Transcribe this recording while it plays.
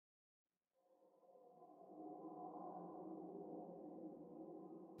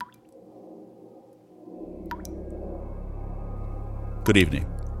Good evening.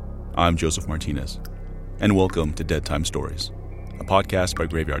 I'm Joseph Martinez, and welcome to Dead Time Stories, a podcast by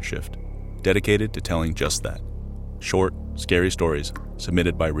Graveyard Shift, dedicated to telling just that. Short, scary stories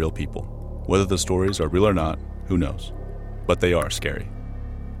submitted by real people. Whether the stories are real or not, who knows? But they are scary.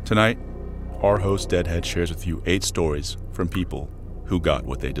 Tonight, our host Deadhead shares with you 8 stories from people who got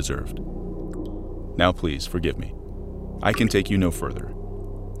what they deserved. Now please forgive me. I can take you no further,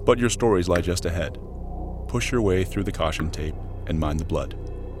 but your stories lie just ahead. Push your way through the caution tape and mind the blood.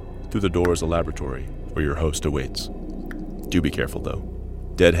 Through the door is a laboratory where your host awaits. Do be careful though.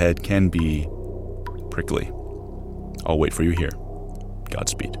 Deadhead can be prickly. I'll wait for you here.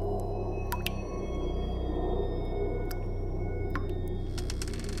 Godspeed.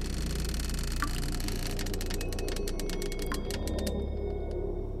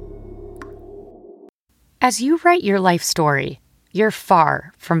 As you write your life story, you're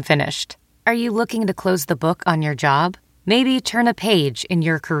far from finished. Are you looking to close the book on your job? Maybe turn a page in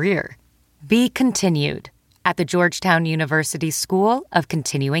your career? Be continued at the Georgetown University School of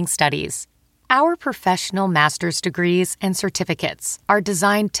Continuing Studies. Our professional master's degrees and certificates are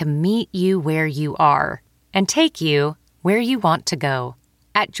designed to meet you where you are and take you where you want to go.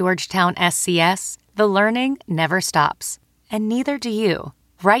 At Georgetown SCS, the learning never stops, and neither do you.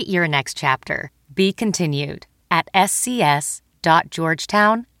 Write your next chapter. Be continued at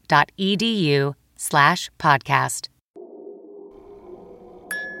scs.georgetown.edu/podcast.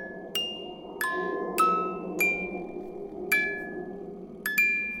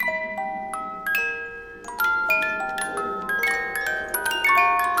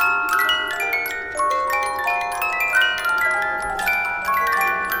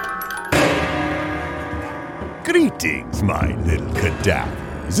 Greetings, my little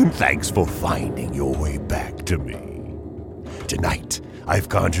cadavers, and thanks for finding your way back to me. Tonight, I've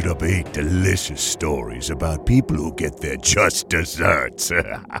conjured up 8 delicious stories about people who get their just desserts.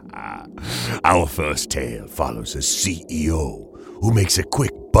 Our first tale follows a CEO who makes a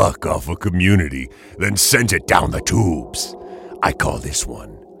quick buck off a community, then sends it down the tubes. I call this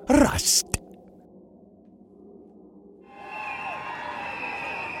one Rust.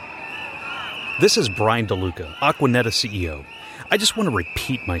 This is Brian DeLuca, Aquanetta CEO. I just want to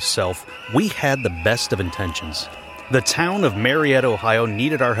repeat myself. We had the best of intentions. The town of Marietta, Ohio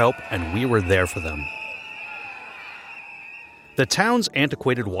needed our help, and we were there for them. The town's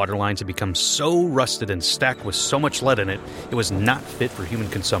antiquated water lines had become so rusted and stacked with so much lead in it, it was not fit for human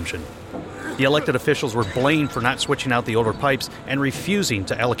consumption. The elected officials were blamed for not switching out the older pipes and refusing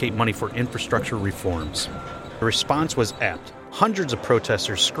to allocate money for infrastructure reforms. The response was apt. Hundreds of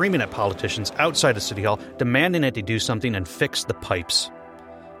protesters screaming at politicians outside of City Hall, demanding that they do something and fix the pipes.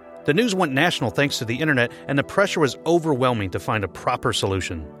 The news went national thanks to the internet, and the pressure was overwhelming to find a proper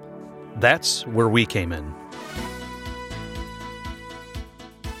solution. That's where we came in.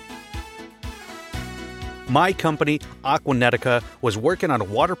 My company, Aquanetica, was working on a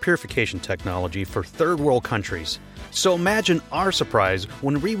water purification technology for third world countries. So imagine our surprise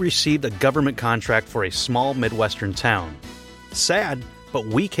when we received a government contract for a small Midwestern town. Sad, but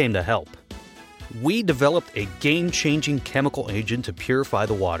we came to help. We developed a game-changing chemical agent to purify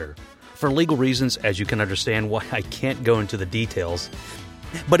the water. For legal reasons, as you can understand why I can't go into the details.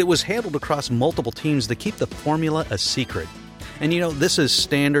 But it was handled across multiple teams to keep the formula a secret. And this is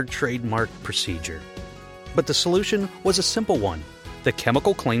standard trademark procedure. But the solution was a simple one. The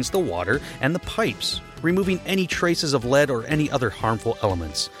chemical cleans the water and the pipes, removing any traces of lead or any other harmful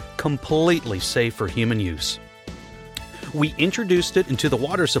elements, completely safe for human use. We introduced it into the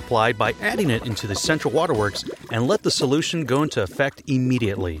water supply by adding it into the central waterworks and let the solution go into effect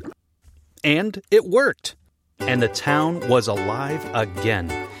immediately. And it worked. And the town was alive again.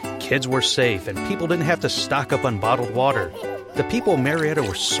 Kids were safe and people didn't have to stock up on bottled water. The people of Marietta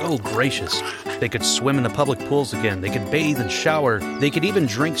were so gracious. They could swim in the public pools again. They could bathe and shower. They could even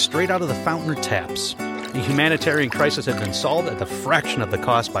drink straight out of the fountain or taps. The humanitarian crisis had been solved at the fraction of the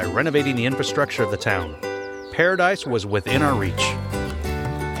cost by renovating the infrastructure of the town. Paradise was within our reach.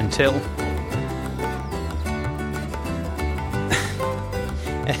 Until...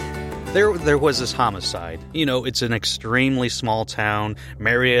 There was this homicide. It's an extremely small town.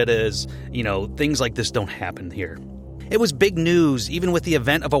 Marietta is, things like this don't happen here. It was big news, even with the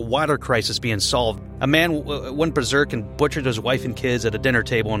event of a water crisis being solved. A man went berserk and butchered his wife and kids at a dinner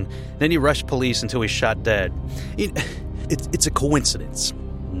table, and then he rushed police until he was shot dead. It's a coincidence.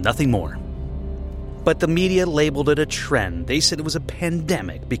 Nothing more. But the media labeled it a trend. They said it was a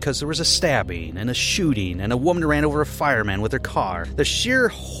pandemic because there was a stabbing and a shooting and a woman ran over a fireman with her car. The sheer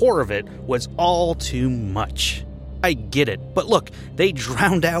horror of it was all too much. I get it, but look, they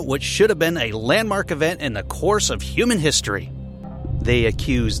drowned out what should have been a landmark event in the course of human history. They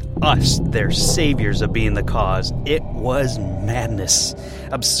accused us, their saviors, of being the cause. It was madness.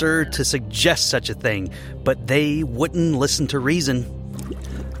 Absurd to suggest such a thing, but they wouldn't listen to reason.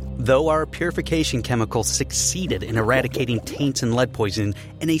 Though our purification chemicals succeeded in eradicating taints and lead poisoning,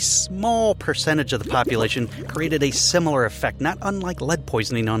 and a small percentage of the population created a similar effect, not unlike lead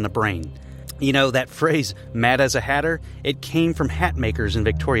poisoning on the brain. You know, that phrase, mad as a hatter, it came from hat makers in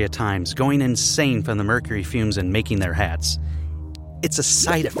Victoria times, going insane from the mercury fumes and making their hats. It's a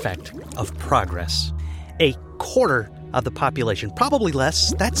side effect of progress. A quarter of the population, probably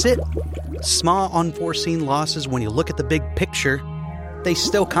less, that's it. Small unforeseen losses when you look at the big picture. They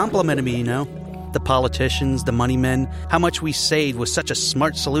still complimented me, you know. The politicians, the money men, how much we saved was such a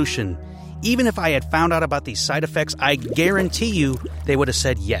smart solution. Even if I had found out about these side effects, I guarantee you they would have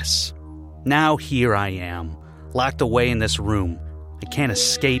said yes. Now here I am, locked away in this room. I can't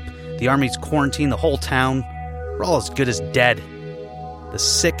escape. The army's quarantined the whole town. We're all as good as dead. The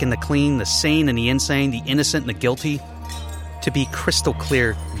sick and the clean, the sane and the insane, the innocent and the guilty. To be crystal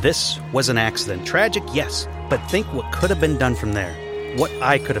clear, this was an accident. Tragic, yes, but think what could have been done from there. What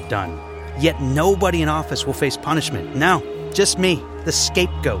I could have done. Yet nobody in office will face punishment. No, just me, the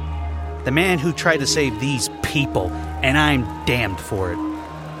scapegoat. The man who tried to save these people, and I'm damned for it.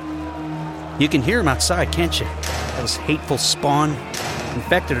 You can hear him outside, can't you? Those hateful spawn.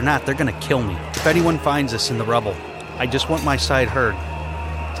 Infected or not, they're gonna kill me. If anyone finds us in the rubble, I just want my side heard.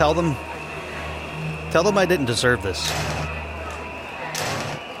 Tell them I didn't deserve this.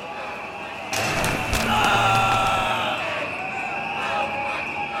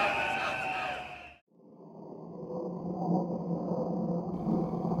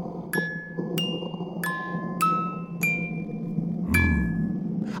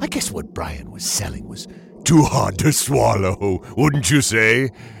 I guess what Brian was selling was too hard to swallow, wouldn't you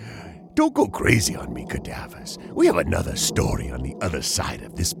say? Don't go crazy on me, cadavers. We have another story on the other side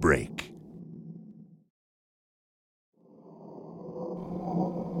of this break.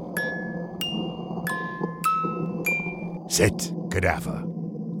 Sit, cadaver.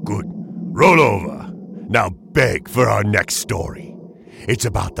 Good. Roll over. Now beg for our next story. It's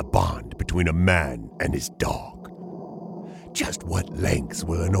about the bond between a man and his dog. Just what lengths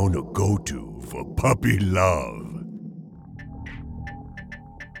will an owner go to for puppy love?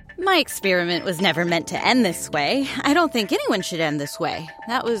 My experiment was never meant to end this way. I don't think anyone should end this way.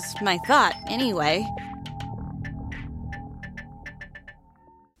 That was my thought, anyway.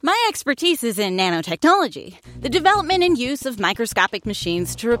 My expertise is in nanotechnology, the development and use of microscopic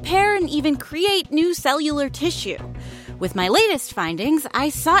machines to repair and even create new cellular tissue. With my latest findings, I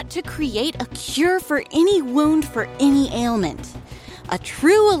sought to create a cure for any wound for any ailment. A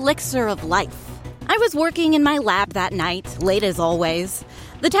true elixir of life. I was working in my lab that night, late as always.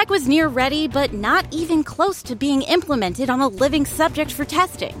 The tech was near ready, but not even close to being implemented on a living subject for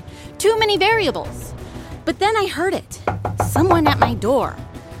testing. Too many variables. But then I heard it. Someone at my door.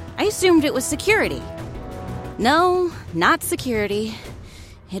 I assumed it was security. No, not security.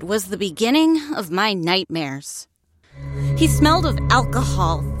 It was the beginning of my nightmares. He smelled of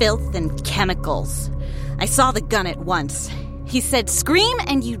alcohol, filth, and chemicals. I saw the gun at once. He said, "Scream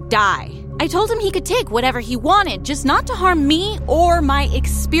and you die." I told him he could take whatever he wanted, just not to harm me or my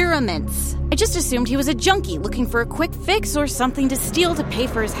experiments. I just assumed he was a junkie looking for a quick fix or something to steal to pay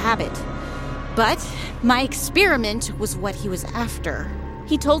for his habit. But my experiment was what he was after.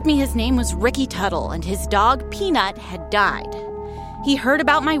 He told me his name was Ricky Tuttle and his dog, Peanut, had died. He heard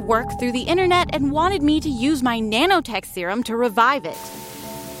about my work through the internet and wanted me to use my nanotech serum to revive it.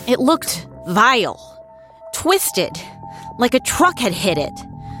 It looked vile, twisted, like a truck had hit it.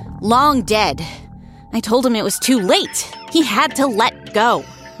 Long dead. I told him it was too late. He had to let go.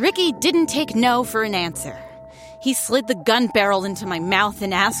 Ricky didn't take no for an answer. He slid the gun barrel into my mouth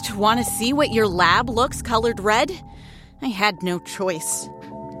and asked, "Want to see what your lab looks colored red?" I had no choice.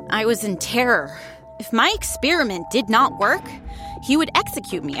 I was in terror. If my experiment did not work, he would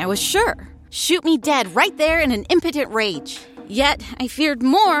execute me, I was sure. Shoot me dead right there in an impotent rage. Yet, I feared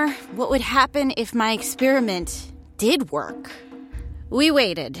more what would happen if my experiment did work. We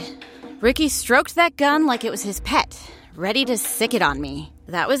waited. Ricky stroked that gun like it was his pet, ready to sick it on me.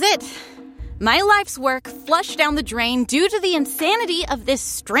 That was it. My life's work flushed down the drain due to the insanity of this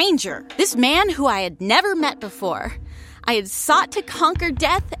stranger, this man who I had never met before. I had sought to conquer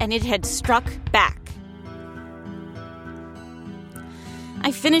death, and it had struck back.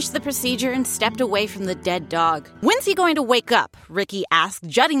 I finished the procedure and stepped away from the dead dog. "When's he going to wake up?" Ricky asked,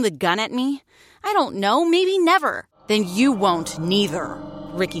 jutting the gun at me. "I don't know, maybe never." "Then you won't neither,"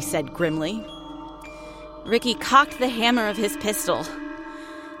 Ricky said grimly. Ricky cocked the hammer of his pistol.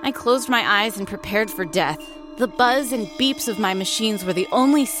 I closed my eyes and prepared for death. The buzz and beeps of my machines were the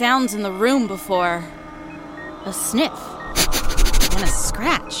only sounds in the room before a sniff, then a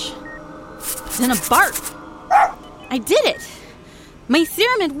scratch, then a bark. I did it! My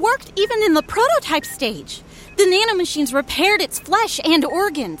serum had worked even in the prototype stage. The nanomachines repaired its flesh and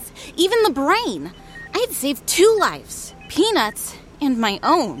organs, even the brain. I had saved 2 lives, Peanut's and my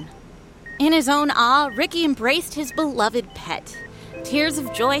own. In his own awe, Ricky embraced his beloved pet, tears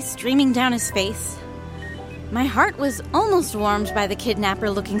of joy streaming down his face. My heart was almost warmed by the kidnapper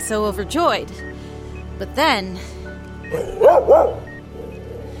looking so overjoyed. But then,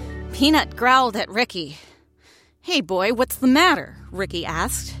 Peanut growled at Ricky. "Hey boy, what's the matter?" Ricky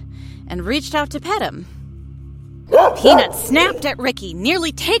asked, and reached out to pet him. Peanut snapped at Ricky,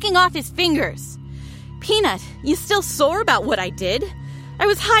 nearly taking off his fingers. "Peanut, you still sore about what I did? I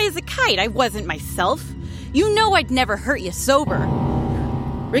was high as a kite, I wasn't myself. You know I'd never hurt you sober."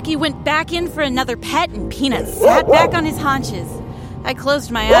 Ricky went back in for another pet, and Peanut sat back on his haunches. I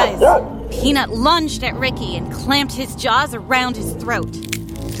closed my eyes. Peanut lunged at Ricky and clamped his jaws around his throat.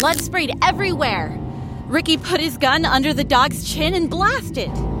 Blood sprayed everywhere. Ricky put his gun under the dog's chin and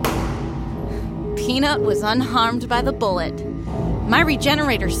blasted. Peanut was unharmed by the bullet. My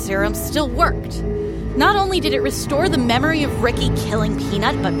regenerator serum still worked. Not only did it restore the memory of Ricky killing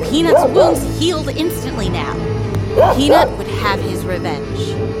Peanut, but Peanut's wounds healed instantly now. Peanut would have his revenge.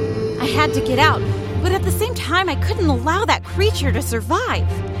 I had to get out, but at the same time, I couldn't allow that creature to survive.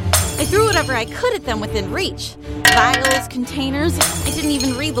 I threw whatever I could at them within reach. Vials, containers, I didn't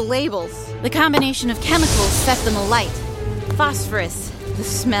even read the labels. The combination of chemicals set them alight. Phosphorus, the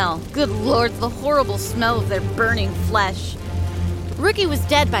smell. Good Lord, the horrible smell of their burning flesh. Ricky was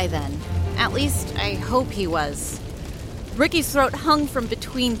dead by then. At least, I hope he was. Ricky's throat hung from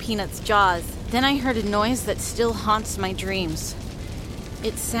between Peanut's jaws. Then I heard a noise that still haunts my dreams.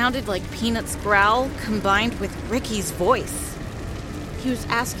 It sounded like Peanut's growl combined with Ricky's voice. He was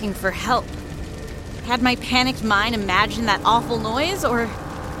asking for help. Had my panicked mind imagined that awful noise, or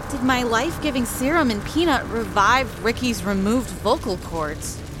did my life-giving serum in Peanut revive Ricky's removed vocal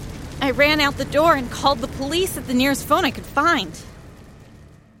cords? I ran out the door and called the police at the nearest phone I could find.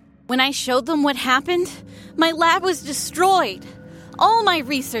 When I showed them what happened, my lab was destroyed. All my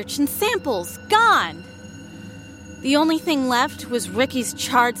research and samples gone. The only thing left was Ricky's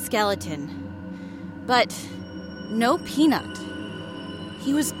charred skeleton. But no Peanut.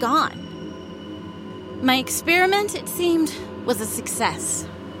 He was gone. My experiment, it seemed, was a success.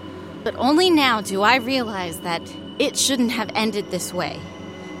 But only now do I realize that it shouldn't have ended this way.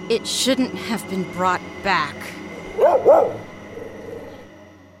 It shouldn't have been brought back.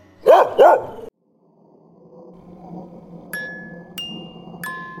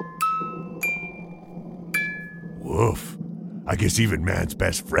 Woof. I guess even man's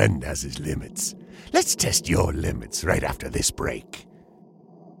best friend has his limits. Let's test your limits right after this break.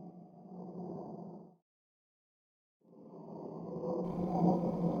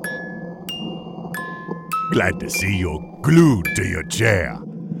 Glad to see you're glued to your chair.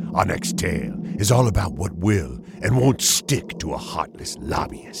 Our next tale is all about what will and won't stick to a heartless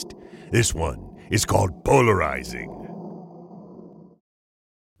lobbyist. This one is called Polarizing.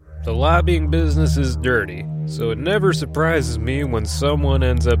 The lobbying business is dirty, so it never surprises me when someone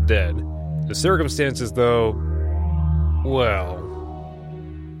ends up dead. The circumstances, though, well...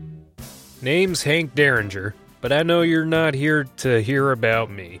 Name's Hank Derringer, but I know you're not here to hear about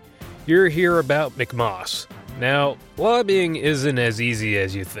me. You're here about McMoss. Now, lobbying isn't as easy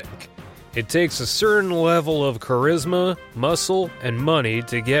as you think. It takes a certain level of charisma, muscle, and money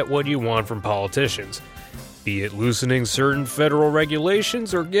to get what you want from politicians. Be it loosening certain federal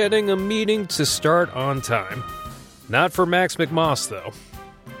regulations or getting a meeting to start on time. Not for Max McMoss, though.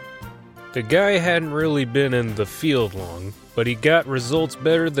 The guy hadn't really been in the field long, but he got results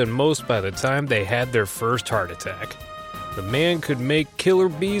better than most by the time they had their first heart attack. The man could make killer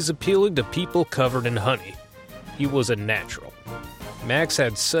bees appealing to people covered in honey. He was a natural. Max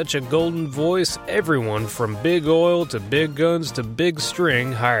had such a golden voice, everyone from big oil to big guns to big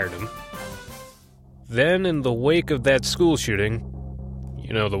string hired him. Then, in the wake of that school shooting,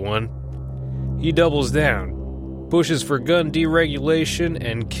 you know the one, he doubles down, pushes for gun deregulation,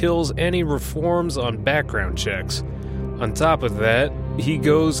 and kills any reforms on background checks. On top of that, he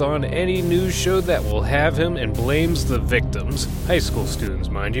goes on any news show that will have him and blames the victims, high school students,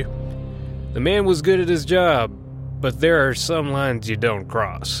 mind you. The man was good at his job, but there are some lines you don't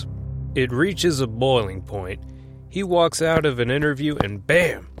cross. It reaches a boiling point. He walks out of an interview and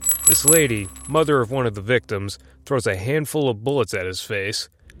bam! This lady, mother of one of the victims, throws a handful of bullets at his face,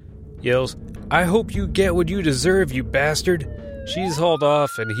 yells, "I hope you get what you deserve, you bastard," She's hauled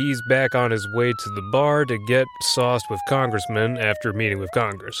off, and he's back on his way to the bar to get sauced with congressmen after meeting with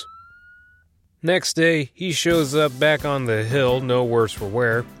Congress. Next day, he shows up back on the hill, no worse for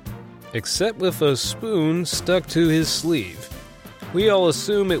wear, except with a spoon stuck to his sleeve. We all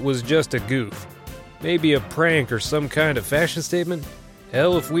assume it was just a goof. Maybe a prank or some kind of fashion statement?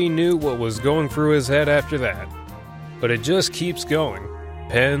 Hell, if we knew what was going through his head after that. But it just keeps going.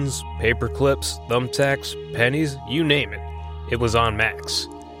 Pens, paper clips, thumbtacks, pennies, you name it. It was on Max.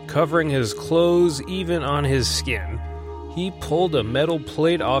 Covering his clothes, even on his skin. He pulled a metal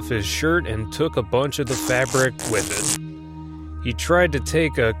plate off his shirt and took a bunch of the fabric with it. He tried to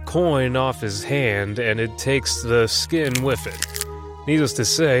take a coin off his hand, and it takes the skin with it. Needless to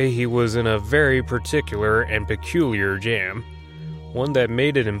say, he was in a very particular and peculiar jam. One that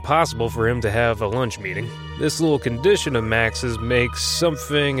made it impossible for him to have a lunch meeting. This little condition of Max's makes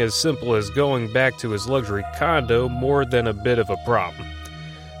something as simple as going back to his luxury condo more than a bit of a problem.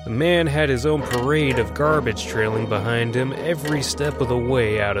 The man had his own parade of garbage trailing behind him every step of the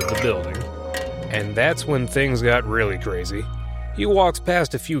way out of the building. And that's when things got really crazy. He walks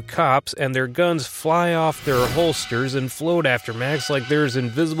past a few cops, and their guns fly off their holsters and float after Max like there's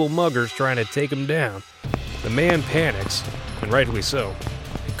invisible muggers trying to take him down. The man panics, and rightly so.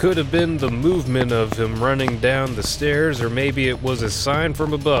 It could have been the movement of him running down the stairs, or maybe it was a sign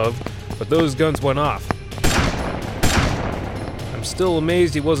from above, but those guns went off. I'm still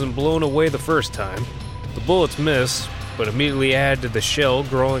amazed he wasn't blown away the first time. The bullets miss, but immediately add to the shell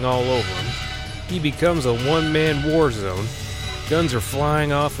growing all over him. He becomes a one-man war zone. Guns are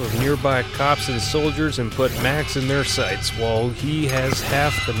flying off of nearby cops and soldiers and put Max in their sights, while he has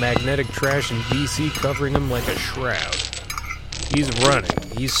half the magnetic trash in DC covering him like a shroud. He's running,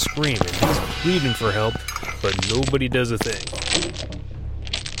 he's screaming, he's pleading for help, but nobody does a thing.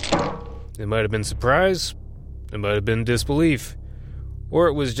 It might have been surprise, it might have been disbelief. Or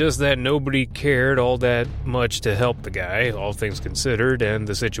it was just that nobody cared all that much to help the guy, all things considered, and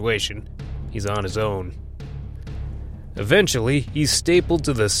the situation. He's on his own. Eventually, he's stapled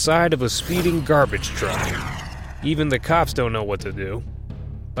to the side of a speeding garbage truck. Even the cops don't know what to do.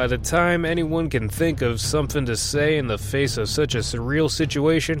 By the time anyone can think of something to say in the face of such a surreal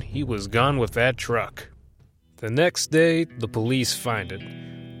situation, he was gone with that truck. The next day, the police find it.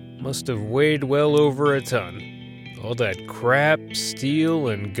 Must have weighed well over a ton. All that crap, steel,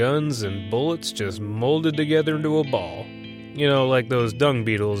 and guns and bullets just molded together into a ball. You know, like those dung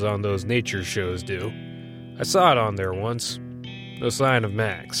beetles on those nature shows do. I saw it on there once. No sign of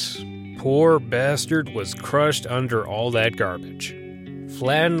Max. Poor bastard was crushed under all that garbage.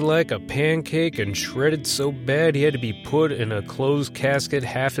 Flattened like a pancake and shredded so bad he had to be put in a closed casket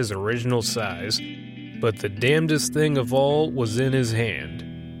half his original size. But the damnedest thing of all was in his hand.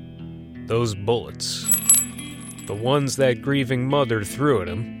 Those bullets. The ones that grieving mother threw at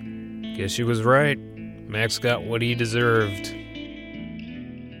him. Guess she was right. Max got what he deserved.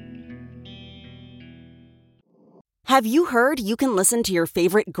 Have you heard you can listen to your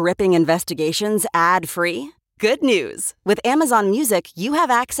favorite gripping investigations ad-free? Good news! With Amazon Music, you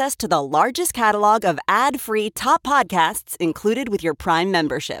have access to the largest catalog of ad-free top podcasts included with your Prime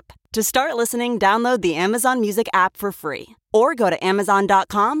membership. To start listening, download the Amazon Music app for free. Or go to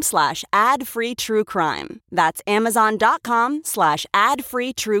amazon.com/ad-free true crime. That's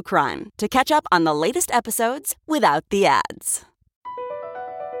amazon.com/ad-free true crime to catch up on the latest episodes without the ads.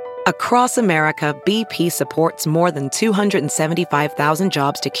 Across America, BP supports more than 275,000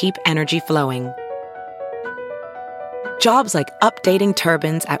 jobs to keep energy flowing. Jobs like updating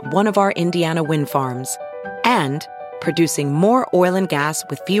turbines at one of our Indiana wind farms and producing more oil and gas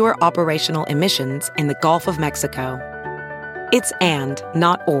with fewer operational emissions in the Gulf of Mexico. It's and,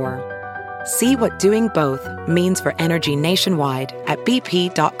 not or. See what doing both means for energy nationwide at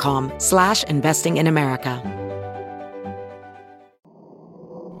bp.com/investing in America.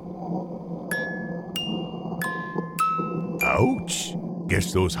 Ouch.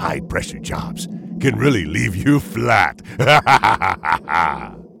 Guess those high-pressure jobs can really leave you flat.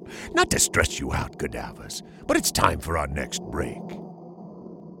 Not to stress you out, cadavers, but it's time for our next break.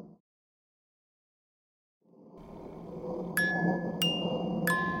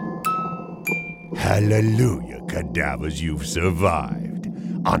 Hallelujah, cadavers, you've survived.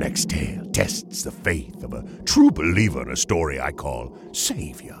 Our next tale tests the faith of a true believer in a story I call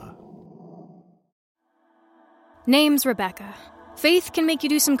Savior. Name's Rebecca. Faith can make you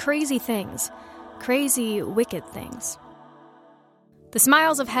do some crazy things. Crazy, wicked things. The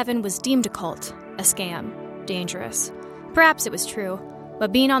Smiles of Heaven was deemed a cult, a scam, dangerous. Perhaps it was true,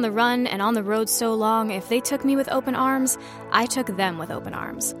 but being on the run and on the road so long, if they took me with open arms, I took them with open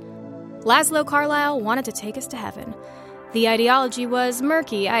arms. Laszlo Carlyle wanted to take us to heaven, The ideology was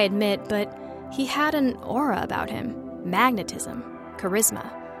murky, I admit, but he had an aura about him. Magnetism.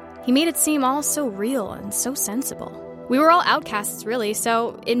 Charisma. He made it seem all so real and so sensible. We were all outcasts, really,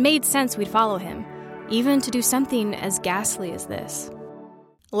 so it made sense we'd follow him, even to do something as ghastly as this.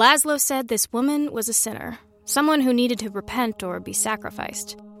 Laszlo said this woman was a sinner, someone who needed to repent or be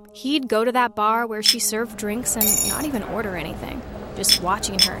sacrificed. He'd go to that bar where she served drinks and not even order anything, just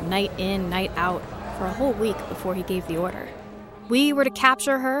watching her night in, night out for a whole week before he gave the order. We were to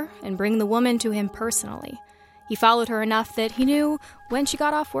capture her and bring the woman to him personally. He followed her enough that he knew when she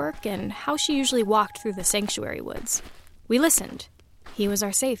got off work and how she usually walked through the sanctuary woods. We listened. He was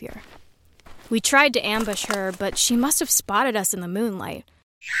our savior. We tried to ambush her, but she must have spotted us in the moonlight.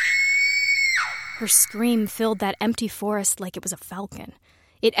 Her scream filled that empty forest like it was a falcon.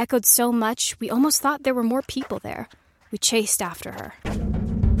 It echoed so much, we almost thought there were more people there. We chased after her.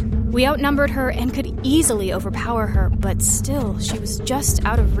 We outnumbered her and could easily overpower her, but still, she was just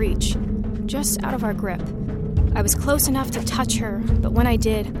out of reach, just out of our grip. I was close enough to touch her, but when I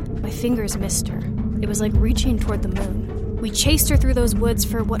did, my fingers missed her. It was like reaching toward the moon. We chased her through those woods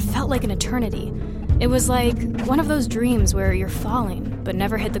for what felt like an eternity. It was like one of those dreams where you're falling, but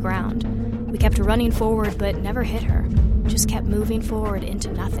never hit the ground. We kept running forward, but never hit her. Just kept moving forward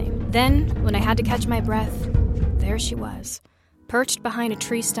into nothing. Then, when I had to catch my breath, there she was. Perched behind a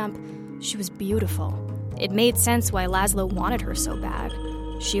tree stump, she was beautiful. It made sense why Laszlo wanted her so bad.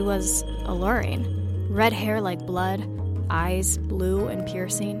 She was alluring. Red hair like blood, eyes blue and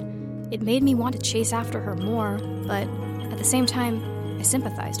piercing. It made me want to chase after her more, but at the same time, I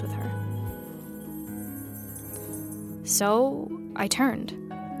sympathized with her. So, I turned.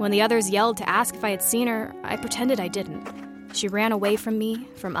 When the others yelled to ask if I had seen her, I pretended I didn't. She ran away from me,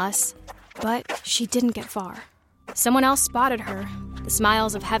 from us, but she didn't get far. Someone else spotted her. The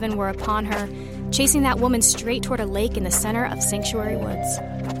smiles of heaven were upon her, chasing that woman straight toward a lake in the center of Sanctuary Woods,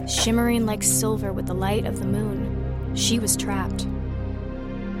 shimmering like silver with the light of the moon. She was trapped.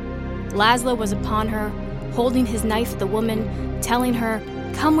 Laszlo was upon her, holding his knife at the woman, telling her,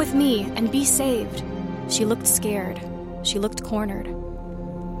 "Come with me and be saved." She looked scared. She looked cornered.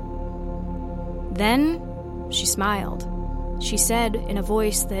 Then she smiled. She said in a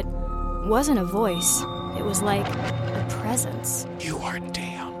voice that wasn't a voice. It was like a presence. "You are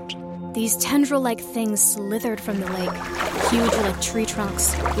damned." These tendril-like things slithered from the lake, huge like tree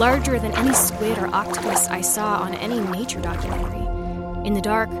trunks, larger than any squid or octopus I saw on any nature documentary. In the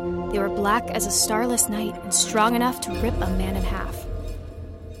dark, they were black as a starless night and strong enough to rip a man in half.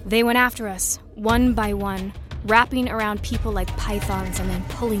 They went after us, one by one, wrapping around people like pythons and then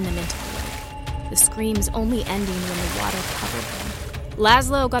pulling them into the lake. The screams only ending when the water covered them.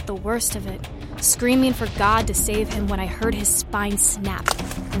 Laszlo got the worst of it, screaming for God to save him when I heard his spine snap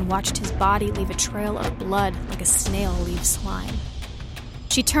and watched his body leave a trail of blood like a snail leaves slime.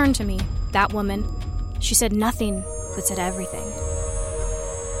 She turned to me, that woman. She said nothing, but said everything.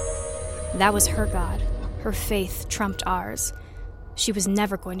 That was her God. Her faith trumped ours. She was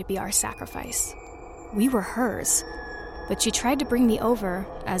never going to be our sacrifice. We were hers. But she tried to bring me over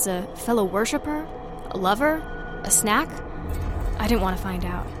as a fellow worshiper, a lover, a snack. I didn't want to find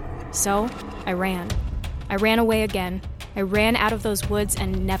out. So, I ran. I ran away again. I ran out of those woods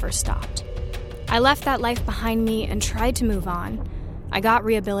and never stopped. I left that life behind me and tried to move on. I got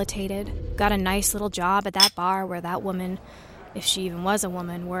rehabilitated, got a nice little job at that bar where that woman, if she even was a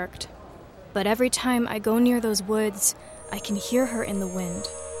woman, worked. But every time I go near those woods, I can hear her in the wind.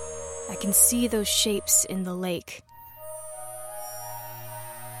 I can see those shapes in the lake.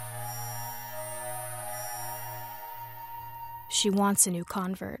 She wants a new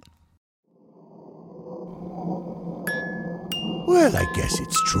convert. Well, I guess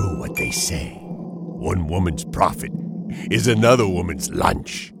it's true what they say. One woman's profit is another woman's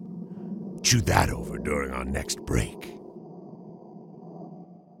lunch. Chew that over during our next break.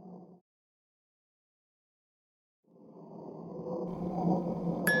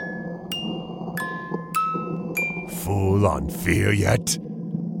 Full on fear yet?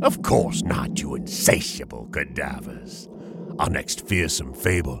 Of course not, you insatiable cadavers. Our next fearsome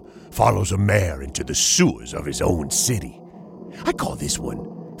fable follows a mayor into the sewers of his own city. I call this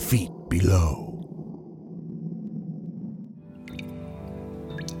one Feet Below.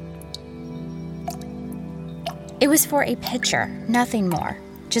 It was for a picture, nothing more.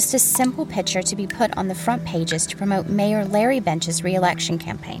 Just a simple picture to be put on the front pages to promote Mayor Larry Bench's re-election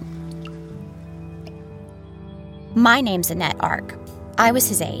campaign. My name's Annette Ark. I was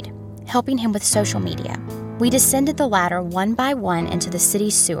his aide, helping him with social media. We descended the ladder one by one into the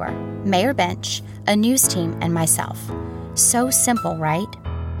city's sewer, Mayor Bench, a news team, and myself. So simple, right?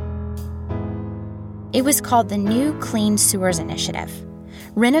 It was called the New Clean Sewers Initiative.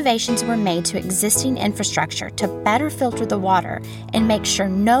 Renovations were made to existing infrastructure to better filter the water and make sure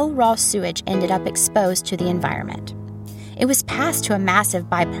no raw sewage ended up exposed to the environment. It was passed to a massive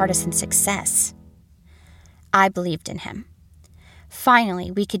bipartisan success. I believed in him.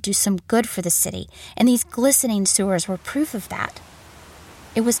 Finally, we could do some good for the city, and these glistening sewers were proof of that.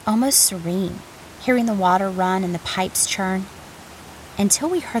 It was almost serene, hearing the water run and the pipes churn, until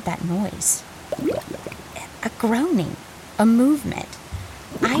we heard that noise. A groaning, a movement.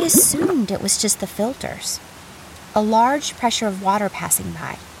 I assumed it was just the filters. A large pressure of water passing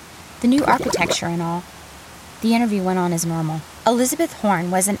by. The new architecture and all. The interview went on as normal. Elizabeth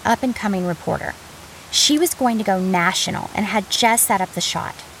Horn was an up-and-coming reporter. She was going to go national and had just set up the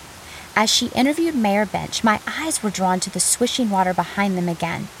shot. As she interviewed Mayor Bench, my eyes were drawn to the swishing water behind them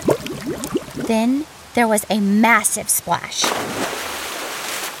again. Then there was a massive splash.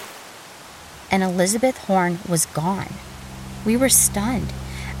 And Elizabeth Horn was gone. We were stunned.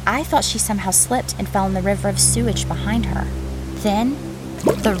 I thought she somehow slipped and fell in the river of sewage behind her. Then,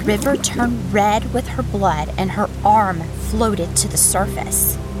 the river turned red with her blood and her arm floated to the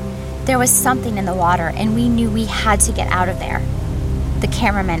surface. There was something in the water, and we knew we had to get out of there. The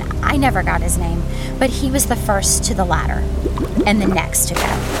cameraman, I never got his name, but he was the first to the ladder, and the next to go.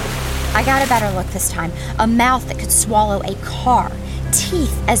 I got a better look this time. A mouth that could swallow a car,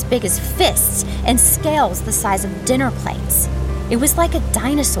 teeth as big as fists, and scales the size of dinner plates. It was like a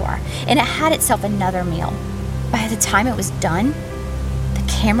dinosaur, and it had itself another meal. By the time it was done, the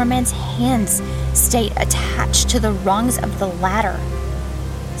cameraman's hands stayed attached to the rungs of the ladder,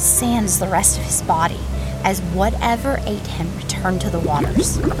 sans the rest of his body, as whatever ate him returned to the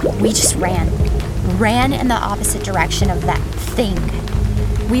waters. We just ran in the opposite direction of that thing.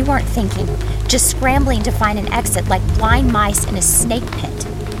 We weren't thinking, just scrambling to find an exit like blind mice in a snake pit.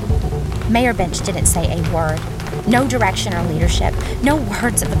 Mayor Bench didn't say a word. No direction or leadership, no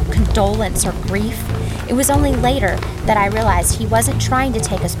words of condolence or grief. It was only later that I realized he wasn't trying to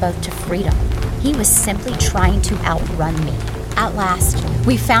take us both to freedom. He was simply trying to outrun me. At last,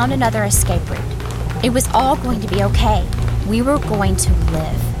 we found another escape route. It was all going to be okay. We were going to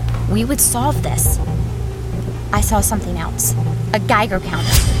live. We would solve this. I saw something else. A Geiger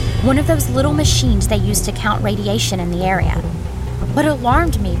counter. One of those little machines they use to count radiation in the area. What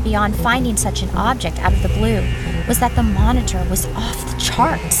alarmed me beyond finding such an object out of the blue was that the monitor was off the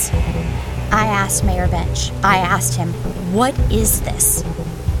charts. I asked Mayor Bench. I asked him, "What is this?"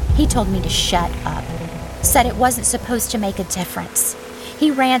 He told me to shut up. Said it wasn't supposed to make a difference.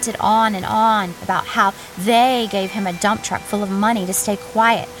 He ranted on and on about how they gave him a dump truck full of money to stay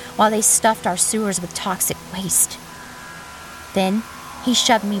quiet while they stuffed our sewers with toxic waste. Then he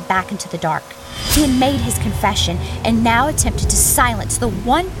shoved me back into the dark. He had made his confession and now attempted to silence the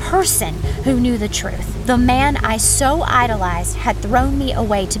one person who knew the truth. The man I so idolized had thrown me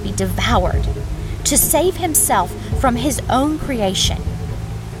away to be devoured, to save himself from his own creation.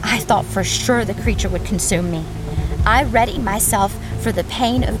 I thought for sure the creature would consume me. I readied myself for the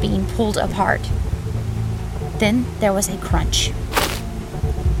pain of being pulled apart. Then there was a crunch.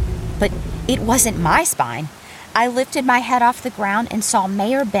 But it wasn't my spine. I lifted my head off the ground and saw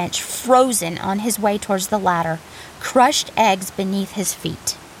Mayor Bench frozen on his way towards the ladder, crushed eggs beneath his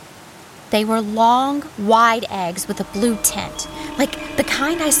feet. They were long, wide eggs with a blue tint, like the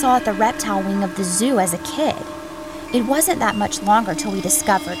kind I saw at the reptile wing of the zoo as a kid. It wasn't that much longer till we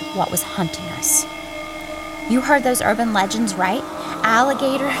discovered what was hunting us. You heard those urban legends, right?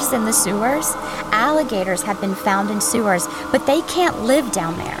 Alligators in the sewers? Alligators have been found in sewers, but they can't live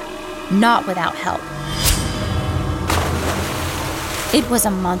down there. Not without help. It was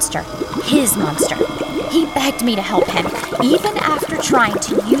a monster. His monster. He begged me to help him, even after trying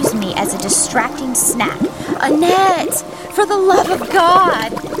to use me as a distracting snack. Annette! For the love of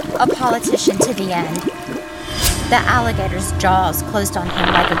God! A politician to the end. The alligator's jaws closed on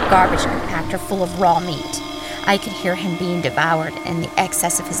him like a garbage compactor full of raw meat. I could hear him being devoured and the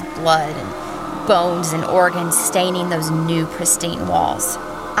excess of his blood and bones and organs staining those new pristine walls.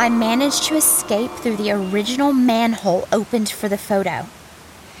 I managed to escape through the original manhole opened for the photo.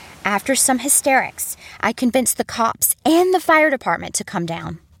 After some hysterics, I convinced the cops and the fire department to come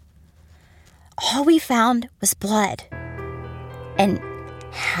down. All we found was blood and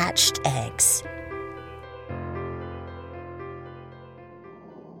hatched eggs.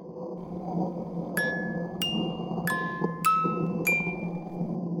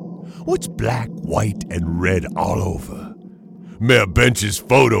 What's black, white, and red all over? Mayor Bench's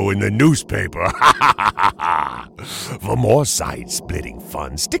photo in the newspaper. For more side-splitting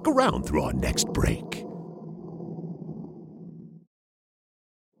fun, stick around through our next break.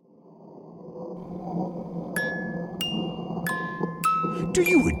 Do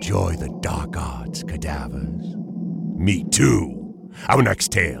you enjoy the dark arts, cadavers? Me too. Our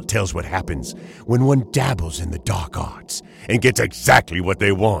next tale tells what happens when one dabbles in the dark arts and gets exactly what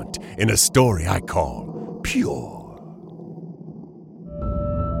they want in a story I call Pure.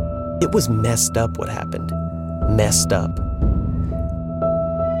 It was messed up what happened. Messed up.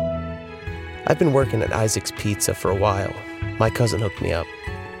 I've been working at Isaac's Pizza for a while. My cousin hooked me up.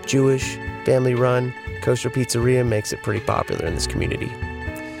 Jewish, family-run, kosher pizzeria makes it pretty popular in this community.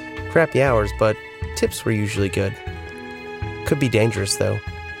 Crappy hours, but tips were usually good. Could be dangerous, though.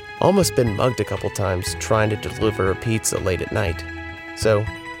 Almost been mugged a couple times trying to deliver a pizza late at night. So,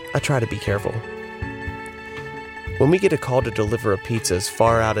 I try to be careful. When we get a call to deliver a pizza as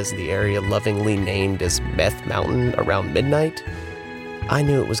far out as the area lovingly named as Meth Mountain around midnight, I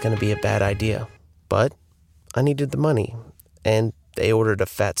knew it was going to be a bad idea. But I needed the money, and they ordered a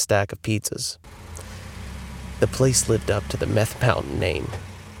fat stack of pizzas. The place lived up to the Meth Mountain name.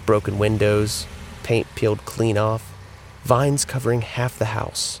 Broken windows, paint peeled clean off, vines covering half the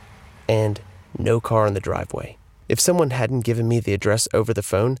house, and no car in the driveway. If someone hadn't given me the address over the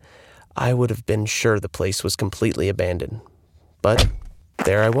phone, I would have been sure the place was completely abandoned. But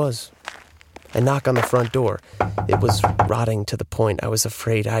there I was. I knock on the front door. It was rotting to the point I was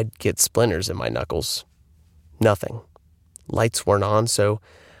afraid I'd get splinters in my knuckles. Nothing. Lights weren't on, so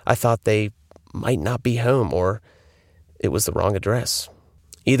I thought they might not be home, or it was the wrong address.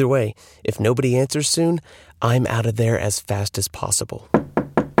 Either way, if nobody answers soon, I'm out of there as fast as possible.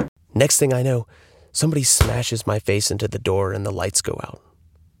 Next thing I know, somebody smashes my face into the door and the lights go out.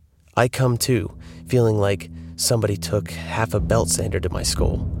 I come to, feeling like somebody took half a belt sander to my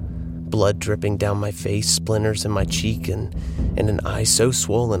skull. Blood dripping down my face, splinters in my cheek, and an eye so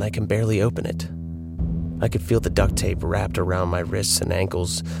swollen I can barely open it. I could feel the duct tape wrapped around my wrists and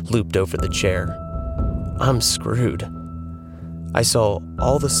ankles, looped over the chair. I'm screwed. I saw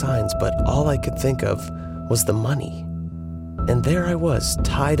all the signs, but all I could think of was the money. And there I was,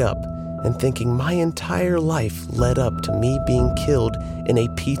 tied up, and thinking my entire life led up to me being killed in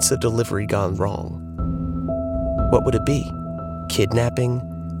a pizza delivery gone wrong. What would it be? Kidnapping?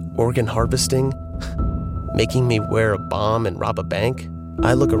 Organ harvesting? Making me wear a bomb and rob a bank?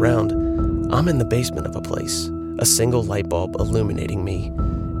 I look around. I'm in the basement of a place, a single light bulb illuminating me,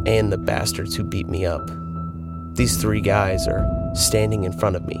 and the bastards who beat me up. These 3 guys are standing in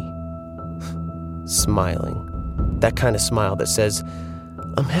front of me, smiling. That kind of smile that says,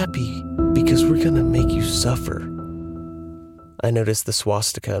 "I'm happy because we're gonna make you suffer." I notice the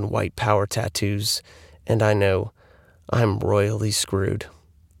swastika and white power tattoos, and I know I'm royally screwed.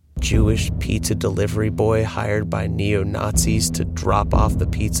 Jewish pizza delivery boy hired by neo-Nazis to drop off the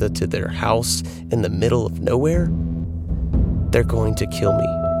pizza to their house in the middle of nowhere? They're going to kill me,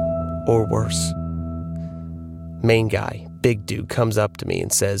 or worse. Main guy, big dude, comes up to me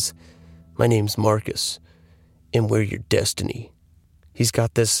and says, "My name's Marcus, and we're your destiny." He's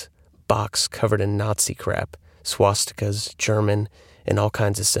got this box covered in Nazi crap, swastikas, German, and all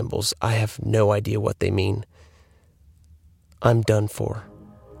kinds of symbols. I have no idea what they mean. I'm done for.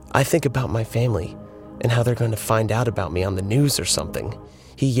 I think about my family and how they're going to find out about me on the news or something.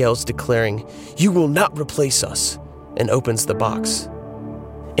 He yells, declaring, "You will not replace us," and opens the box.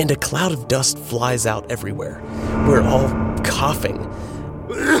 And a cloud of dust flies out everywhere. We're all coughing.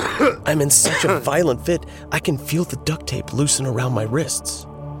 I'm in such a violent fit, I can feel the duct tape loosen around my wrists.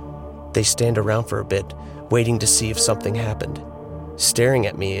 They stand around for a bit, waiting to see if something happened, staring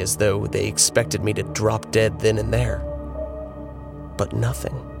at me as though they expected me to drop dead then and there. But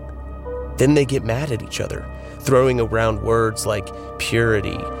nothing. Then they get mad at each other, throwing around words like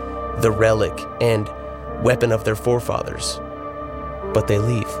purity, the relic, and weapon of their forefathers. But they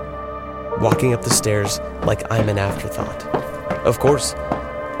leave, walking up the stairs like I'm an afterthought. Of course,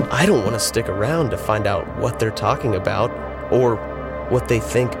 I don't want to stick around to find out what they're talking about or what they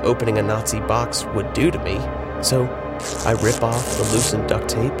think opening a Nazi box would do to me. So I rip off the loosened duct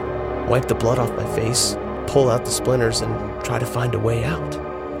tape, wipe the blood off my face, pull out the splinters, and try to find a way out.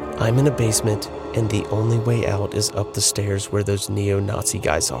 I'm in a basement, and the only way out is up the stairs where those neo-Nazi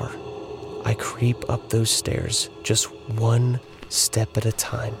guys are. I creep up those stairs, just one step at a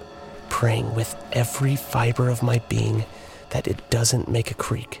time, praying with every fiber of my being that it doesn't make a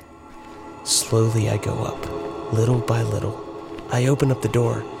creak. Slowly I go up, little by little. I open up the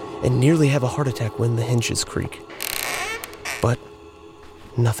door and nearly have a heart attack when the hinges creak. But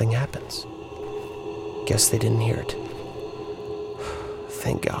nothing happens. Guess they didn't hear it.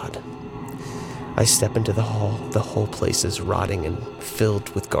 Thank God. I step into the hall. The whole place is rotting and filled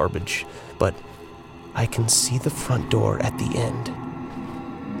with garbage, but I can see the front door at the end.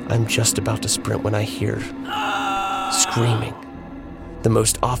 I'm just about to sprint when I hear screaming. The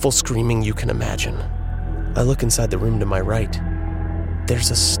most awful screaming you can imagine. I look inside the room to my right.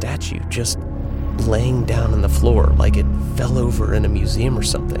 There's a statue just laying down on the floor like it fell over in a museum or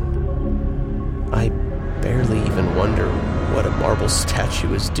something. I barely even wonder what a marble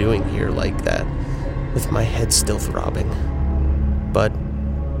statue is doing here like that, with my head still throbbing. But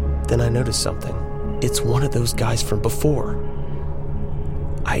then I notice something. It's one of those guys from before.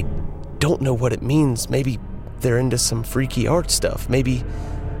 I don't know what it means. Maybe they're into some freaky art stuff. Maybe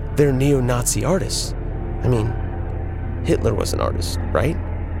they're neo-Nazi artists. I mean, Hitler was an artist, right?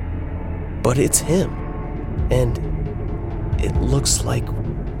 But it's him. And it looks like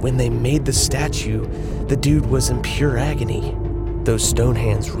when they made the statue, the dude was in pure agony. Those stone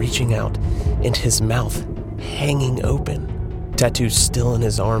hands reaching out and his mouth hanging open. Tattoos still in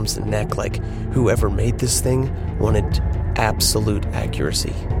his arms and neck, like whoever made this thing wanted absolute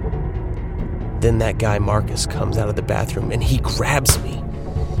accuracy. Then that guy Marcus comes out of the bathroom and he grabs me.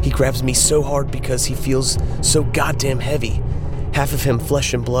 He grabs me so hard because he feels so goddamn heavy. Half of him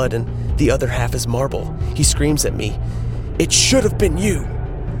flesh and blood and the other half is marble. He screams at me, "It should have been you.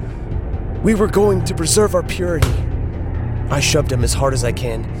 We were going to preserve our purity." I shoved him as hard as I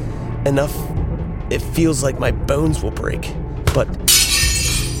can. Enough, it feels like my bones will break. But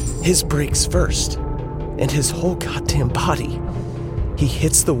his breaks first. And his whole goddamn body. He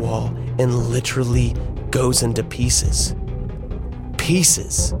hits the wall and literally goes into pieces.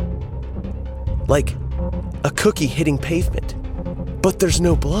 Pieces. Like a cookie hitting pavement. But there's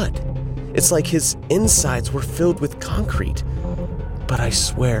no blood. It's like his insides were filled with concrete. But I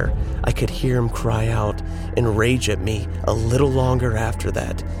swear I could hear him cry out and rage at me a little longer after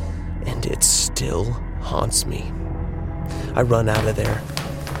that. And it still haunts me. I run out of there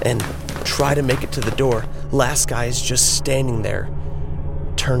and try to make it to the door. Last guy is just standing there,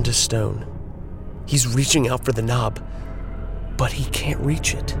 turned to stone. He's reaching out for the knob, but he can't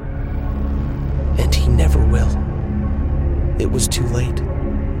reach it. And he never will. It was too late.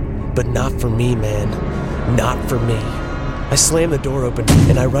 But not for me, man. Not for me. I slam the door open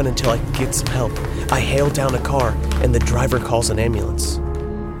and I run until I can get some help. I hail down a car and the driver calls an ambulance.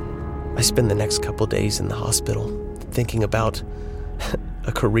 I spend the next couple days in the hospital thinking about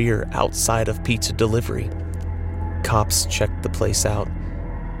a career outside of pizza delivery. Cops checked the place out.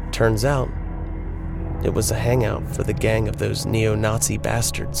 Turns out, it was a hangout for the gang of those neo-Nazi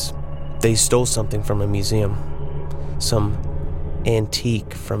bastards. They stole something from a museum. Some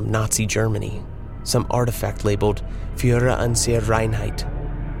antique from Nazi Germany. Some artifact labeled Für unsere Reinheit,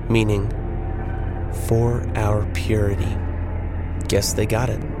 meaning for our purity. Guess they got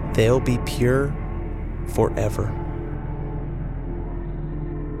it. They'll be pure forever.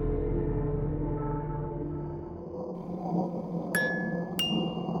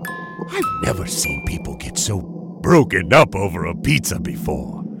 I've never seen people get so broken up over a pizza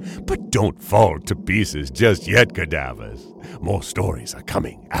before. But don't fall to pieces just yet, cadavers. More stories are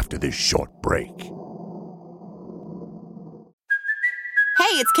coming after this short break.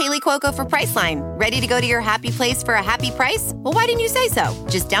 Hey, it's Kaylee Cuoco for Priceline. Ready to go to your happy place for a happy price? Well, why didn't you say so?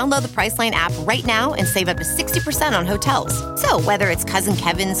 Just download the Priceline app right now and save up to 60% on hotels. So whether it's Cousin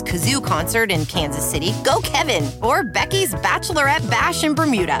Kevin's Kazoo Concert in Kansas City, go Kevin, or Becky's Bachelorette Bash in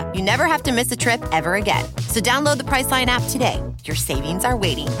Bermuda, you never have to miss a trip ever again. So download the Priceline app today. Your savings are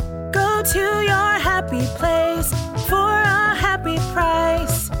waiting. Go to your happy place for a happy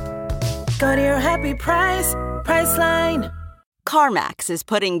price. Go to your happy price, Priceline. CarMax is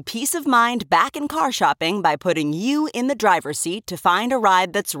putting peace of mind back in car shopping by putting you in the driver's seat to find a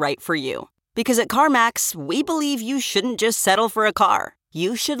ride that's right for you. Because at CarMax, we believe you shouldn't just settle for a car.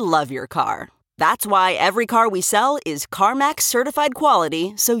 You should love your car. That's why every car we sell is CarMax certified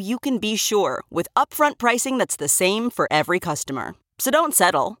quality, so you can be sure with upfront pricing that's the same for every customer. So don't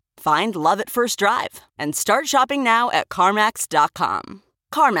settle. Find love at first drive and start shopping now at CarMax.com.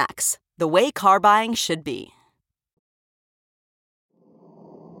 CarMax, the way car buying should be.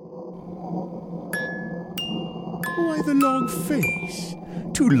 Why the long face?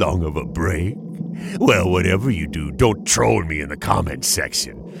 Too long of a break? Well, whatever you do, don't troll me in the comments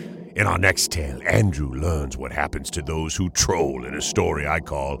section. In our next tale, Andrew learns what happens to those who troll in a story I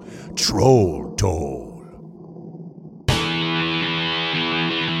call Troll Toll.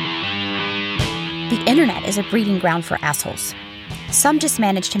 The internet is a breeding ground for assholes. Some just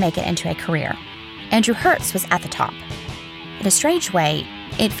manage to make it into a career. Andrew Hertz was at the top. In a strange way,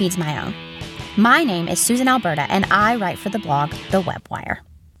 it feeds my own. My name is Susan Alberta, and I write for the blog The Webwire.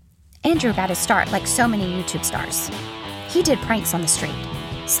 Andrew got his start like so many YouTube stars. He did pranks on the street,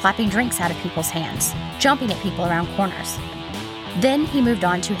 slapping drinks out of people's hands, jumping at people around corners. Then he moved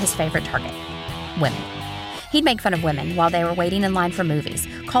on to his favorite target, women. He'd make fun of women while they were waiting in line for movies,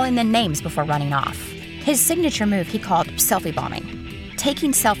 calling them names before running off. His signature move he called selfie bombing,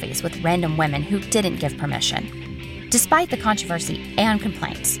 taking selfies with random women who didn't give permission. Despite the controversy and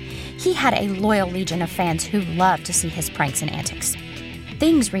complaints, he had a loyal legion of fans who loved to see his pranks and antics.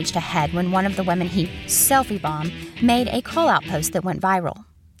 Things reached a head when one of the women he selfie-bombed made a call-out post that went viral.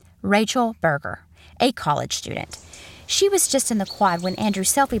 Rachel Berger, a college student. She was just in the quad when Andrew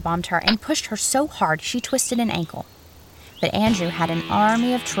selfie-bombed her and pushed her so hard she twisted an ankle. But Andrew had an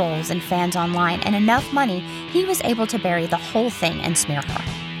army of trolls and fans online and enough money he was able to bury the whole thing and smear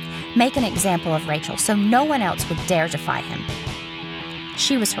her. Make an example of Rachel so no one else would dare defy him.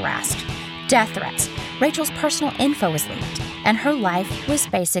 She was harassed. Death threats. Rachel's personal info was leaked, and her life was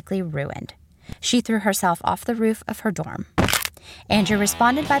basically ruined. She threw herself off the roof of her dorm. Andrew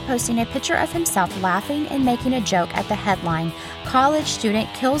responded by posting a picture of himself laughing and making a joke at the headline, "College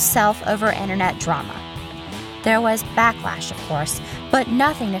Student Kills Self Over Internet Drama." There was backlash, of course, but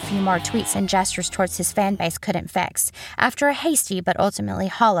nothing a few more tweets and gestures towards his fan base couldn't fix, after a hasty but ultimately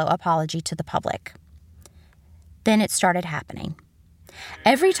hollow apology to the public. Then it started happening.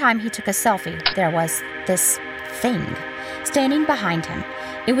 Every time he took a selfie, there was this thing standing behind him.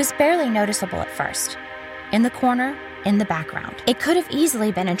 It was barely noticeable at first. In the corner, in the background. It could have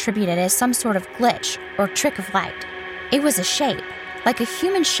easily been attributed as some sort of glitch or trick of light. It was a shape, like a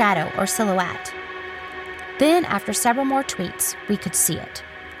human shadow or silhouette. Then, after several more tweets, we could see it.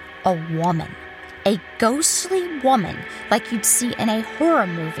 A woman. A ghostly woman, like you'd see in a horror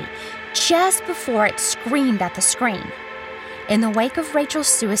movie, just before it screamed at the screen. In the wake of Rachel's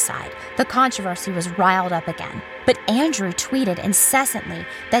suicide, the controversy was riled up again. But Andrew tweeted incessantly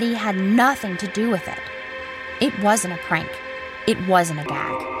that he had nothing to do with it. It wasn't a prank. It wasn't a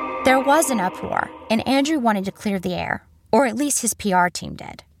gag. There was an uproar, and Andrew wanted to clear the air, or at least his PR team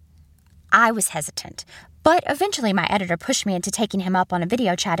did. I was hesitant, but eventually my editor pushed me into taking him up on a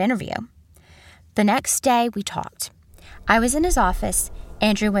video chat interview. The next day, we talked. I was in his office.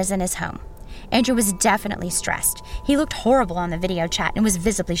 Andrew was in his home. Andrew was definitely stressed. He looked horrible on the video chat and was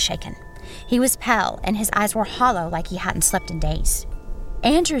visibly shaken. He was pale, and his eyes were hollow like he hadn't slept in days.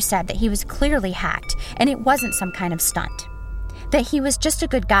 Andrew said that he was clearly hacked, and it wasn't some kind of stunt. That he was just a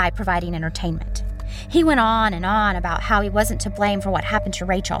good guy providing entertainment. He went on and on about how he wasn't to blame for what happened to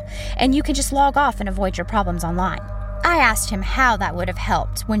Rachel, and you can just log off and avoid your problems online. I asked him how that would have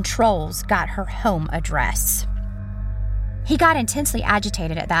helped when trolls got her home address. He got intensely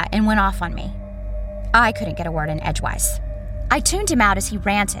agitated at that and went off on me. I couldn't get a word in edgewise. I tuned him out as he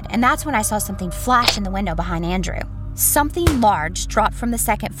ranted, and that's when I saw something flash in the window behind Andrew. Something large dropped from the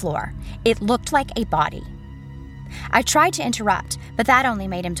second floor. It looked like a body. I tried to interrupt, but that only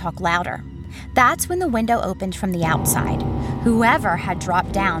made him talk louder. That's when the window opened from the outside. Whoever had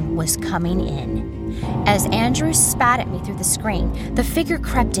dropped down was coming in. As Andrew spat at me through the screen, the figure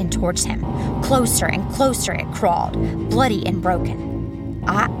crept in towards him. Closer and closer it crawled, bloody and broken.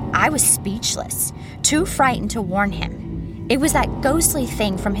 I was speechless, too frightened to warn him. It was that ghostly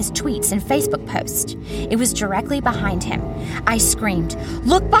thing from his tweets and Facebook posts. It was directly behind him. I screamed,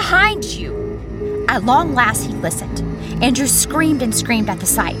 "Look behind you!" At long last, he listened. Andrew screamed and screamed at the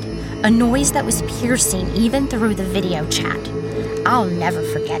sight, a noise that was piercing even through the video chat. I'll never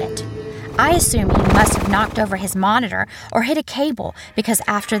forget it. I assume he must have knocked over his monitor or hit a cable, because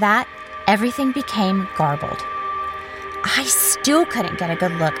after that, everything became garbled. I still couldn't get a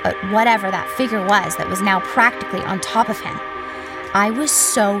good look at whatever that figure was that was now practically on top of him. I was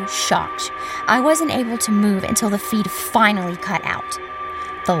so shocked. I wasn't able to move until the feed finally cut out.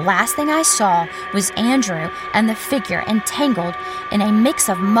 The last thing I saw was Andrew and the figure entangled in a mix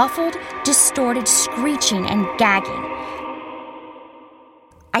of muffled, distorted screeching and gagging.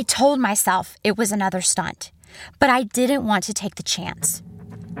 I told myself it was another stunt, but I didn't want to take the chance.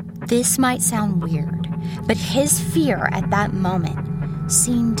 This might sound weird, but his fear at that moment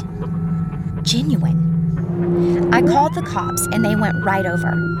seemed genuine. I called the cops and they went right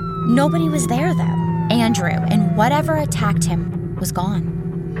over. Nobody was there though. Andrew and whatever attacked him was gone.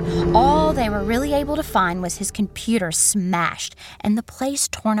 All they were really able to find was his computer smashed and the place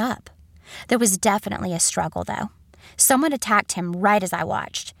torn up. There was definitely a struggle though. Someone attacked him right as I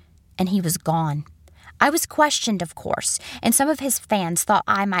watched, and he was gone. I was questioned, of course, and some of his fans thought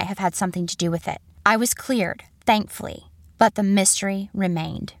I might have had something to do with it. I was cleared, thankfully, but the mystery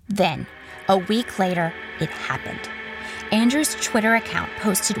remained. Then, a week later, it happened. Andrew's Twitter account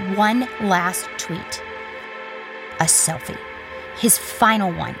posted one last tweet. A selfie. His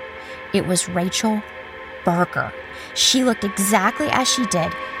final one. It was Rachel Berger. She looked exactly as she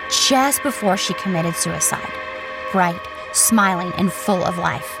did just before she committed suicide. Bright, smiling, and full of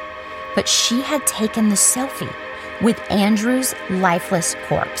life. but she had taken the selfie with Andrew's lifeless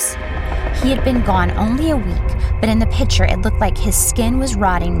corpse. He had been gone only a week, but in the picture it looked like his skin was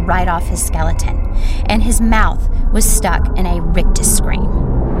rotting right off his skeleton, and his mouth was stuck in a rictus scream.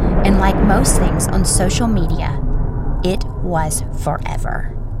 And like most things on social media, it was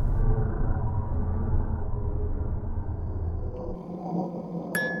forever.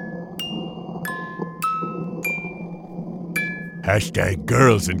 Hashtag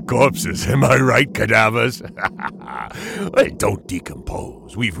girls and corpses, am I right, cadavers? Well, don't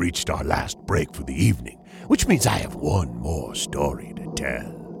decompose. We've reached our last break for the evening, which means I have one more story to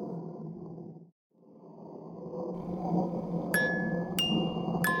tell.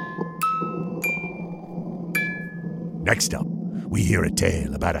 Next up, we hear a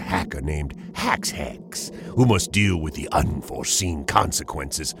tale about a hacker named Hex, who must deal with the unforeseen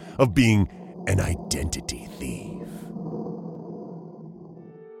consequences of being an identity thief.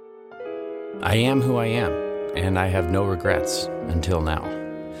 I am who I am, and I have no regrets until now.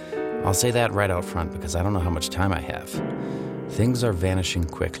 I'll say that right out front because I don't know how much time I have. Things are vanishing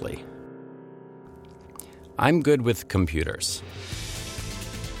quickly. I'm good with computers.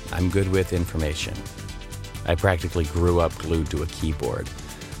 I'm good with information. I practically grew up glued to a keyboard.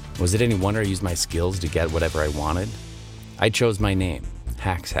 Was it any wonder I used my skills to get whatever I wanted? I chose my name,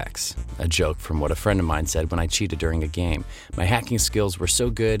 Hex, a joke from what a friend of mine said when I cheated during a game. My hacking skills were so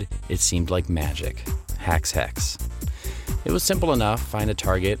good, it seemed like magic. Hex. It was simple enough. Find a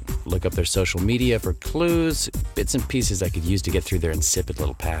target, look up their social media for clues, bits and pieces I could use to get through their insipid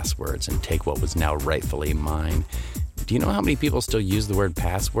little passwords and take what was now rightfully mine. Do you know how many people still use the word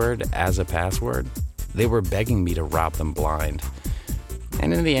password as a password? They were begging me to rob them blind.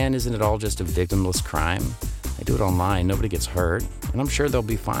 And in the end, isn't it all just a victimless crime? I do it online, nobody gets hurt, and I'm sure they'll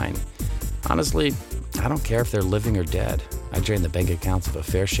be fine. Honestly, I don't care if they're living or dead. I drain the bank accounts of a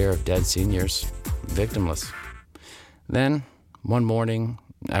fair share of dead seniors. Victimless. Then, one morning,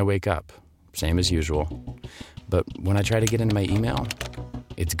 I wake up, same as usual. But when I try to get into my email,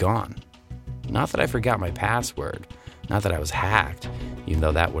 it's gone. Not that I forgot my password, not that I was hacked, even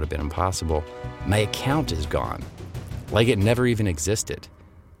though that would have been impossible. My account is gone, like it never even existed.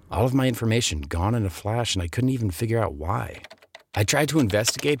 All of my information gone in a flash, and I couldn't even figure out why. I tried to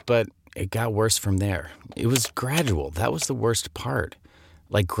investigate, but it got worse from there. It was gradual. That was the worst part.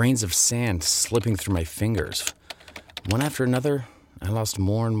 Like grains of sand slipping through my fingers. One after another, I lost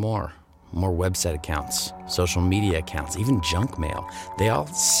more and more. More website accounts, social media accounts, even junk mail. They all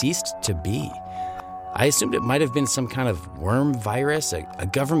ceased to be. I assumed it might have been some kind of worm virus, a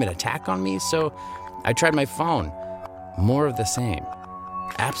government attack on me, so I tried my phone. More of the same.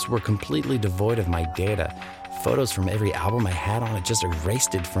 Apps were completely devoid of my data. Photos from every album I had on it just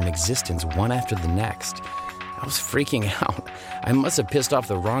erased it from existence one after the next. I was freaking out. I must have pissed off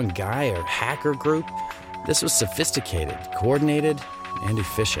the wrong guy or hacker group. This was sophisticated, coordinated, and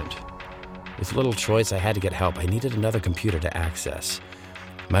efficient. With little choice, I had to get help. I needed another computer to access.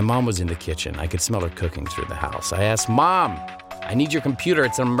 My mom was in the kitchen. I could smell her cooking through the house. I asked, "Mom, I need your computer.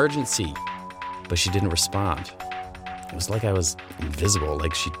 It's an emergency." But she didn't respond. It was like I was invisible,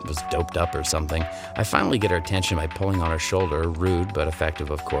 like she was doped up or something. I finally get her attention by pulling on her shoulder, rude but effective,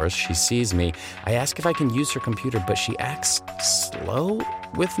 of course. She sees me. I ask if I can use her computer, but she acts slow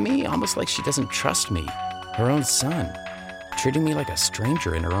with me, almost like she doesn't trust me, her own son, treating me like a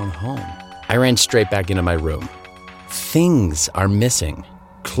stranger in her own home. I ran straight back into my room. Things are missing.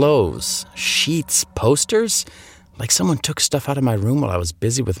 Clothes, sheets, posters. Like someone took stuff out of my room while I was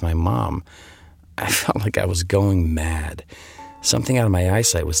busy with my mom. I felt like I was going mad. Something out of my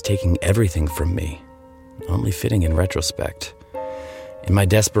eyesight was taking everything from me. Only fitting in retrospect. In my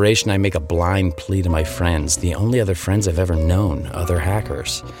desperation, I make a blind plea to my friends, the only other friends I've ever known, other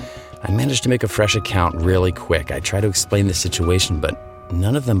hackers. I managed to make a fresh account really quick. I try to explain the situation, but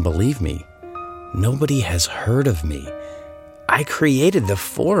none of them believe me. Nobody has heard of me. I created the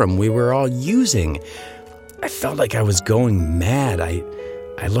forum we were all using. I felt like I was going mad.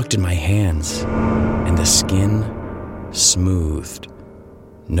 I looked in my hands, and the skin smoothed.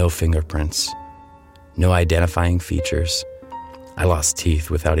 No fingerprints. No identifying features. I lost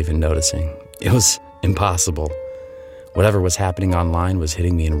teeth without even noticing. It was impossible. Whatever was happening online was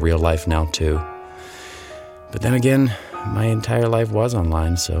hitting me in real life now, too. But then again, my entire life was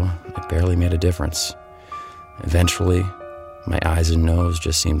online, so it barely made a difference. Eventually, my eyes and nose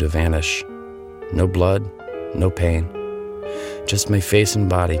just seemed to vanish. No blood, no pain. Just my face and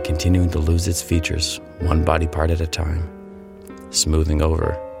body continuing to lose its features, one body part at a time. Smoothing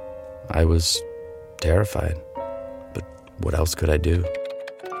over. I was terrified. But what else could I do?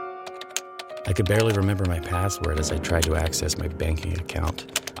 I could barely remember my password as I tried to access my banking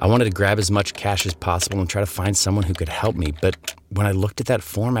account. I wanted to grab as much cash as possible and try to find someone who could help me, but when I looked at that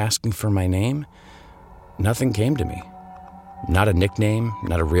form asking for my name, nothing came to me. Not a nickname,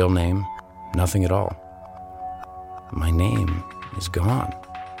 not a real name, nothing at all. My name is gone,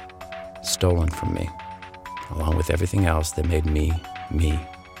 stolen from me, along with everything else that made me, me.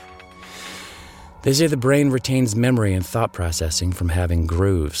 They say the brain retains memory and thought processing from having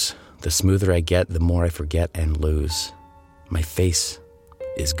grooves. The smoother I get, the more I forget and lose. My face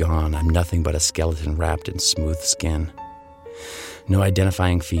is gone. I'm nothing but a skeleton wrapped in smooth skin. No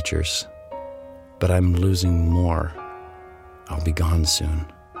identifying features. But I'm losing more. I'll be gone soon.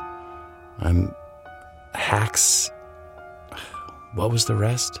 I'm hacks. What was the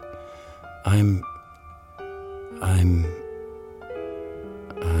rest? I'm.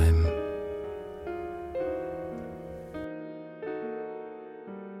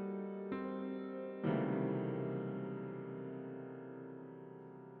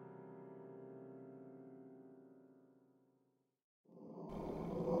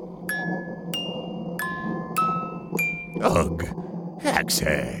 Ugh,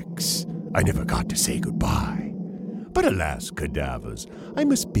 Hex. I never got to say goodbye. But alas, cadavers, I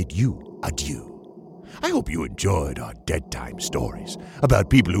must bid you adieu. I hope you enjoyed our Dead Time stories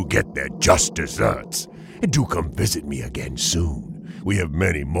about people who get their just desserts. And do come visit me again soon. We have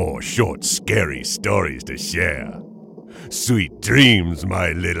many more short, scary stories to share. Sweet dreams,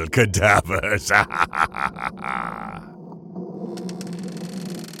 my little cadavers.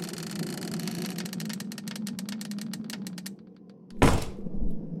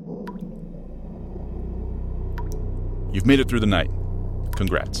 You've made it through the night.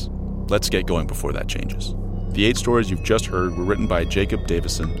 Congrats. Let's get going before that changes. The 8 stories you've just heard were written by Jacob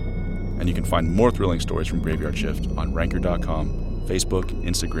Davison, and you can find more thrilling stories from Graveyard Shift on Ranker.com, Facebook,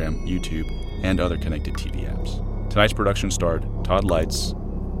 Instagram, YouTube, and other connected TV apps. Tonight's production starred Todd Leitz,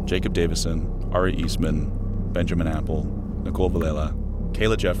 Jacob Davison, Ari Eastman, Benjamin Apple, Nicole Villela,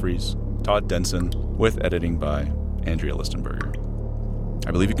 Kayla Jeffries, Todd Denson, with editing by Andrea Listenberger.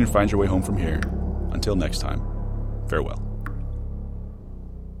 I believe you can find your way home from here. Until next time, farewell.